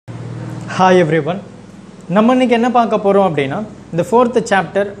Hi everyone. நம்ம இன்னைக்கு என்ன பார்க்க போறோம் அப்படினா இந்த 4th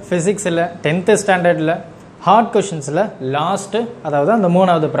chapter physicsல 10th standardல hard questionsல last அதாவது அந்த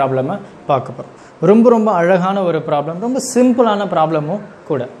மூணாவது ப்ராப்ளமை பார்க்க போறோம். ரொம்ப அழகான ஒரு ப்ராப்ளம், ரொம்ப சிம்பிளான ப்ராப்ளமும்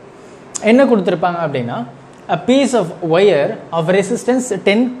கூட. என்ன கொடுத்திருப்பாங்க அப்படினா a piece of wire of resistance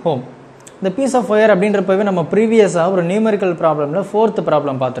 10 ohm. இந்த piece of wire அப்படின்றப்பவே நம்ம ப்ரீவியஸா ஒரு நியூமெரிக்கல் ப்ராப்ளம்ல 4th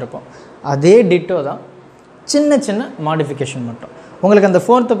ப்ராப்ளம் பார்த்திருப்போம். அதே டிட்டோ தான், சின்ன மாடிஃபிகேஷன் மட்டும். உங்களுக்கு அந்த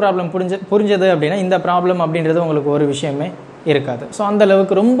 4th ப்ராப்ளம் புரிஞ்சது அப்படின்னா இந்த ப்ராப்ளம் அப்படின்றது உங்களுக்கு ஒரு விஷயமே இருக்காது. ஸோ அந்த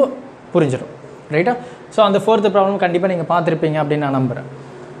அளவுக்கு ரொம்ப புரிஞ்சிடும், ரைட்டா? ஸோ அந்த 4th ப்ராப்ளம் கண்டிப்பாக நீங்கள் பார்த்துருப்பீங்க அப்படின்னு நான் நம்புகிறேன்.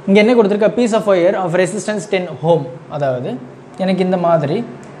 இங்கே என்ன கொடுத்துருக்க, piece of wire of resistance 10 ohm. அதாவது எனக்கு இந்த மாதிரி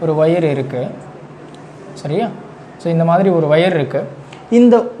ஒரு ஒயர் இருக்குது, சரியா? ஸோ இந்த மாதிரி ஒரு ஒயர் இருக்குது.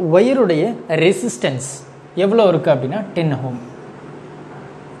 இந்த ஒயருடைய ரெசிஸ்டன்ஸ் எவ்வளோ இருக்குது அப்படின்னா 10 ohm,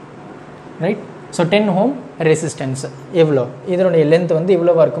 right? So 10 ohm resistance எவ்வளோ, இதனுடைய லென்த் வந்து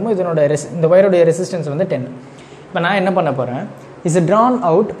இவ்வளோவா இருக்குமோ இதனோட இந்த ஒயருடைய ரெசிஸ்டன்ஸ் வந்து 10. இப்போ நான் என்ன பண்ண போகிறேன், is Tran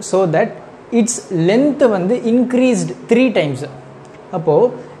out so that it's length வந்து இன்க்ரீஸ்டு 3 times. அப்போது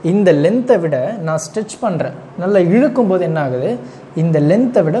இந்த லென்த்தை விட நான் ஸ்ட்ரெச் பண்ணுறேன், நல்லா இழுக்கும் போது என்ன ஆகுது, இந்த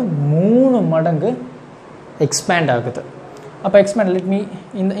லென்த்தை விட 3 மடங்கு எக்ஸ்பேண்ட் ஆகுது. அப்போ எக்ஸ்பேண்ட் லெட் மீ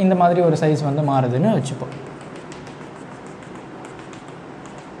இந்த மாதிரி ஒரு சைஸ் வந்து மாறுதுன்னு வச்சுப்போம்.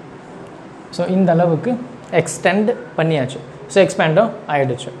 ஸோ இந்த அளவுக்கு எக்ஸ்டெண்ட் பண்ணியாச்சு. ஸோ எக்ஸ்பேண்டும்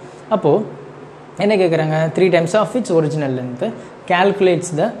ஆகிடுச்சு. அப்போது என்ன கேட்குறாங்க, 3 times of it's original length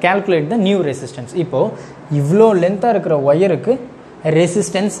calculate the new resistance. இப்போது இவ்வளோ லென்த்தாக இருக்கிற ஒயருக்கு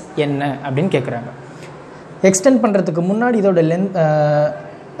ரெசிஸ்டன்ஸ் என்ன அப்படின்னு கேட்குறாங்க. எக்ஸ்டெண்ட் பண்ணுறதுக்கு முன்னாடி இதோட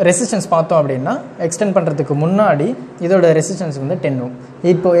ரெசிஸ்டன்ஸ் பார்த்தோம் அப்படின்னா, எக்ஸ்டெண்ட் பண்ணுறதுக்கு முன்னாடி இதோட ரெசிஸ்டன்ஸ் வந்து 10 ohm.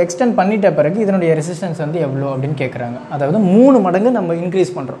 இப்போது எக்ஸ்டெண்ட் பண்ணிட்ட பிறகு இதனுடைய ரெசிஸ்டன்ஸ் வந்து எவ்வளோ அப்படின்னு கேட்குறாங்க. அதாவது 3 மடங்கு நம்ம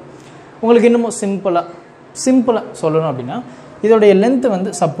இன்க்ரீஸ் பண்ணுறோம். உங்களுக்கு இன்னமும் சிம்பிளாக சொல்லணும் அப்படின்னா, இதோடைய லென்த்து வந்து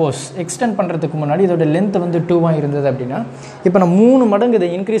சப்போஸ் எக்ஸ்டெண்ட் பண்ணுறதுக்கு முன்னாடி இதோட லென்த்து வந்து 2 இருந்தது அப்படின்னா, இப்போ நான் 3 மடங்கு இதை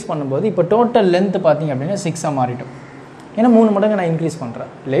இன்க்ரீஸ் பண்ணும்போது இப்போ டோட்டல் லென்த்து பார்த்தீங்க அப்படின்னா 6 மாறிட்டோம். ஏன்னா 3 மடங்கு நான் இன்க்ரீஸ்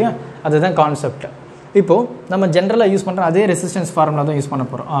பண்ணுறேன் இல்லையா, அதுதான் கான்செப்ட். இப்போது நம்ம ஜென்ரலாக யூஸ் பண்ணுற அதே ரெசிஸ்டன்ஸ் ஃபார்முலா தான் யூஸ் பண்ண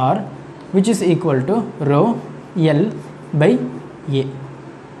போகிறோம். R which is equal to rho L by A.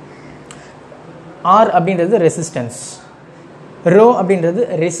 R அப்படின்றது ரெசிஸ்டன்ஸ், ரோ அப்படின்றது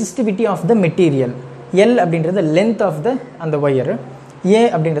resistivity of the material, L அப்படின்றது லென்த் ஆஃப் த அந்த ஒயர், ஏ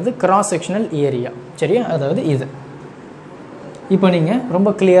அப்படின்றது கிராஸ் செக்ஷனல் ஏரியா, சரியா? அதாவது இது. இப்போ நீங்கள் ரொம்ப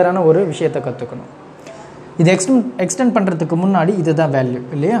கிளியரான ஒரு விஷயத்தை கற்றுக்கணும். இது எக்ஸ்டெண்ட் பண்ணுறதுக்கு முன்னாடி இதுதான் வேல்யூ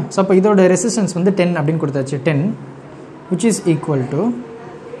இல்லையா? ஸோ அப்போ இதோட ரெசிஸ்டன்ஸ் வந்து 10 அப்படின்னு கொடுத்தாச்சு. 10 which is equal to,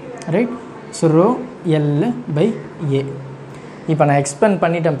 right? So rho L by ஏ. இப்போ நான் எக்ஸ்டெண்ட்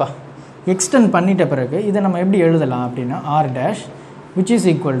பண்ணிட்ட பிறகு இதை நம்ம எப்படி எழுதலாம் அப்படின்னா, R dash which is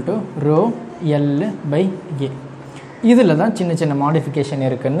equal to rho L by A. இதில் தான் சின்ன மாடிஃபிகேஷன்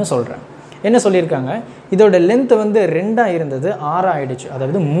இருக்குதுன்னு சொல்கிறேன். என்ன சொல்லியிருக்காங்க, இதோட லென்த்து வந்து 2 இருந்தது 6 ஆகிடுச்சு.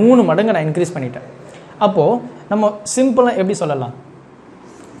 அதாவது 3 மடங்கு நான் இன்க்ரீஸ் பண்ணிட்டேன். அப்போது நம்ம சிம்பிளாக எப்படி சொல்லலாம்,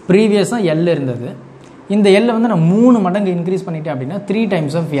 ப்ரீவியஸாக L இருந்தது, இந்த L வந்து நான் 3 மடங்கு இன்க்ரீஸ் பண்ணிட்டேன் அப்படின்னா 3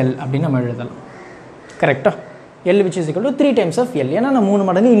 times of L அப்படின்னு நம்ம எழுதலாம். கரெக்டாக? L which is equal to 3 times of L. ஏன்னா நான் 3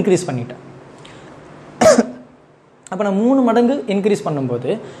 மடங்கு இன்க்ரீஸ் பண்ணிட்டேன். அப்போ நான் 3 மடங்கு இன்க்ரீஸ்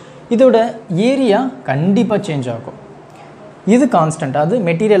பண்ணும்போது இதோட ஏரியா கண்டிப்பாக சேஞ்ச் ஆகும். இது கான்ஸ்டன்ட், அது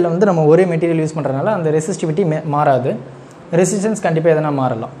மெட்டீரியலில் வந்து நம்ம ஒரே மெட்டீரியல் யூஸ் பண்ணுறதுனால அந்த ரெசிஸ்டிவிட்டி மாறாது. ரெசிஸ்டன்ஸ் கண்டிப்பாக எதனா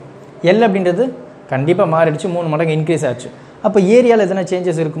மாறலாம். L அப்படின்றது கண்டிப்பாக மாறிடுச்சு, 3 மடங்கு இன்க்ரீஸ் ஆச்சு. அப்போ ஏரியாவில் எதனா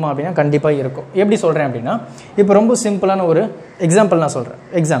சேஞ்சஸ் இருக்குமா அப்படின்னா கண்டிப்பாக இருக்கும். எப்படி சொல்கிறேன் அப்படின்னா, இப்போ ரொம்ப சிம்பிளான ஒரு எக்ஸாம்பிள் நான் சொல்கிறேன்.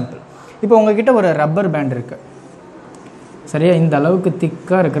 இப்போ உங்ககிட்ட ஒரு ரப்பர் பேண்ட் இருக்குது, சரியா? இந்த அளவுக்கு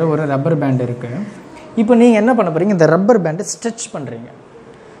திக்காக இருக்கிற ஒரு ரப்பர் பேண்ட் இருக்குது. இப்போ நீங்கள் என்ன பண்ண போகிறீங்க, இந்த ரப்பர் பேண்டை ஸ்ட்ரெச் பண்ணுறீங்க.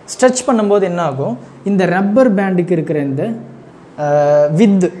 ஸ்ட்ரெச் பண்ணும்போது என்ன ஆகும், இந்த ரப்பர் பேண்டுக்கு இருக்கிற இந்த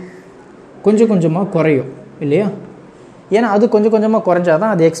வித்து கொஞ்சமாக குறையும் இல்லையா? ஏன்னா அது கொஞ்சமாக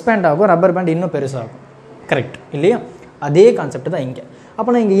குறைஞ்சாதான் அது எக்ஸ்பேண்ட் ஆகும், ரப்பர் பேண்ட் இன்னும் பெருசாகும். கரெக்ட் இல்லையா? அதே கான்செப்ட் தான் இங்கே. அப்போ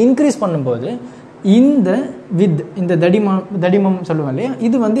நான் இங்கே இன்க்ரீஸ் பண்ணும்போது இந்த இந்த தடிமம் சொல்லுவேன் இல்லையா,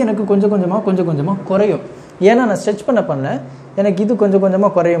 இது வந்து எனக்கு கொஞ்சமாக குறையும். ஏன்னா நான் ஸ்ட்ரெச் பண்ண எனக்கு இது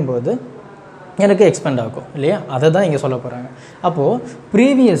கொஞ்சமாக குறையும் போது எனக்கு எக்ஸ்பேண்ட் ஆகும் இல்லையா? அதை தான் இங்கே சொல்ல போகிறாங்க. அப்போது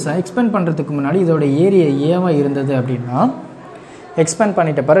ப்ரீவியஸாக எக்ஸ்பேண்ட் பண்ணுறதுக்கு முன்னாடி இதோட ஏரியா ஏவாக இருந்தது அப்படின்னா, எக்ஸ்பேண்ட்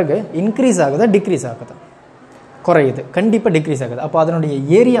பண்ணிட்ட பிறகு இன்க்ரீஸ் ஆகுதா டிக்ரீஸ் ஆகுதா? குறையுது, கண்டிப்பாக டிக்ரீஸ் ஆகுது. அப்போ அதனுடைய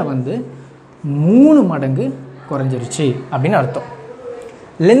ஏரியா வந்து 3 மடங்கு குறைஞ்சிருச்சு அப்படின்னு அர்த்தம்.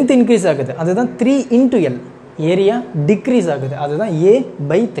 லென்த் இன்க்ரீஸ் ஆகுது, அதுதான் 3 into L. ஏரியா டிக்ரீஸ் ஆகுது, அதுதான் A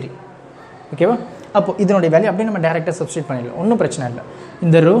by 3. ஓகேவா? அப்போது இதனுடைய வேல்யூ அப்படியே நம்ம டேரெக்டாக சப்ஸ்டியூட் பண்ணிடலாம், ஒன்றும் பிரச்சனை இல்லை.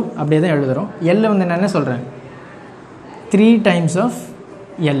 இந்த ரோ அப்படியே தான் எழுதுகிறோம். L வந்து நான் என்ன சொல்கிறேன், 3 times of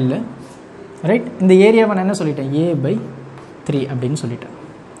L, ரைட்? இந்த ஏரியாவை நான் என்ன சொல்லிட்டேன், A by 3 அப்படின்னு சொல்லிட்டேன்.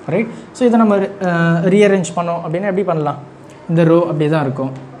 ரைட். ஸோ இதை நம்ம ரீஅரேஞ்ச் பண்ணோம் அப்படின்னா எப்படி பண்ணலாம்? இந்த ரோ அப்படியே தான்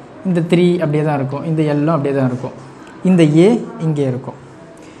இருக்கும், இந்த 3 அப்படியே தான் இருக்கும், இந்த எல்லாம் அப்படியே தான் இருக்கும், இந்த ஏ இங்கே இருக்கும்,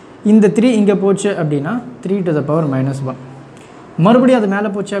 இந்த 3 இங்கே போச்சு அப்படின்னா 3 to the power -1. மறுபடியும் அது மேலே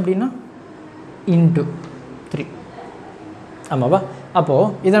போச்சு அப்படின்னா இன்ட்டு 3. ஆமாவா?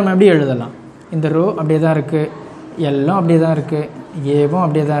 அப்போது இதை நம்ம எப்படி எழுதலாம்? இந்த ரோ அப்படியே தான் இருக்குது, எல்லாம் அப்படியே தான் இருக்குது, ஏவும்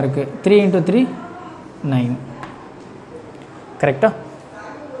அப்படியே தான் இருக்குது. 3 × 3 9. கரெக்டாக?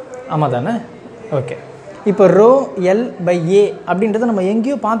 ஆமாம் தானே? ஓகே. இப்போ ரோ எல் பை ஏ அப்படின்றத நம்ம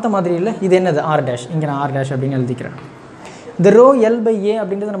எங்கேயோ பார்த்த மாதிரி இல்லை. இது என்னது? R dash. இங்கே நான் ஆர் டேஷ் அப்படின்னு எழுதிக்கிறேன். இந்த ரோ எல் பை ஏ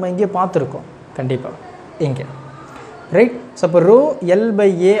அப்படின்றத நம்ம எங்கேயோ பார்த்துருக்கோம் கண்டிப்பாக இங்கே, ரைட். ஸோ அப்போ ரோ எல் பை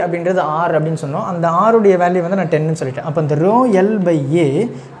ஏ அப்படின்றது ஆர் அப்படின்னு சொன்னோம். அந்த ஆருடைய வேல்யூ வந்து நான் 10ன்னு சொல்லிட்டேன். அப்போ இந்த row L by A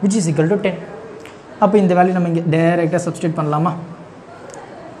which is equal to 10. அப்போ இந்த வேல்யூ நம்ம இங்கே டைரெக்டாக சப்ஸ்டியூட் பண்ணலாமா?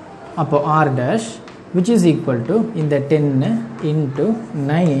 அப்போது R dash which is equal to இந்த 10 into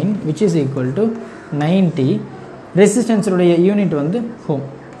 9 which is equal to 90. ரெசிஸ்டன்ஸுடைய unit வந்து ஹோம்.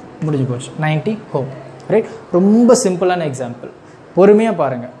 முடிஞ்சு போச்சு, 90 ஹோம், ரைட். ரொம்ப சிம்பிளான எக்ஸாம்பிள், பொறுமையாக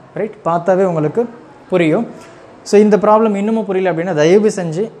பாருங்கள், ரைட். பார்த்தாவே உங்களுக்கு புரியும். ஸோ இந்த ப்ராப்ளம் இன்னமும் புரியல அப்படின்னா தயவு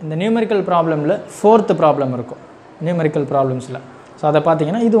செஞ்சு இந்த நியூமெரிக்கல் ப்ராப்ளமில் 4th ப்ராப்ளம் இருக்கும் நியூமெரிக்கல் ப்ராப்ளம்ஸில். ஸோ அதை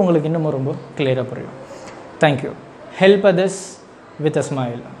பார்த்தீங்கன்னா இது உங்களுக்கு இன்னமும் ரொம்ப கிளியராக புரியும். Thank you. Help others with a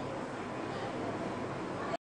smile.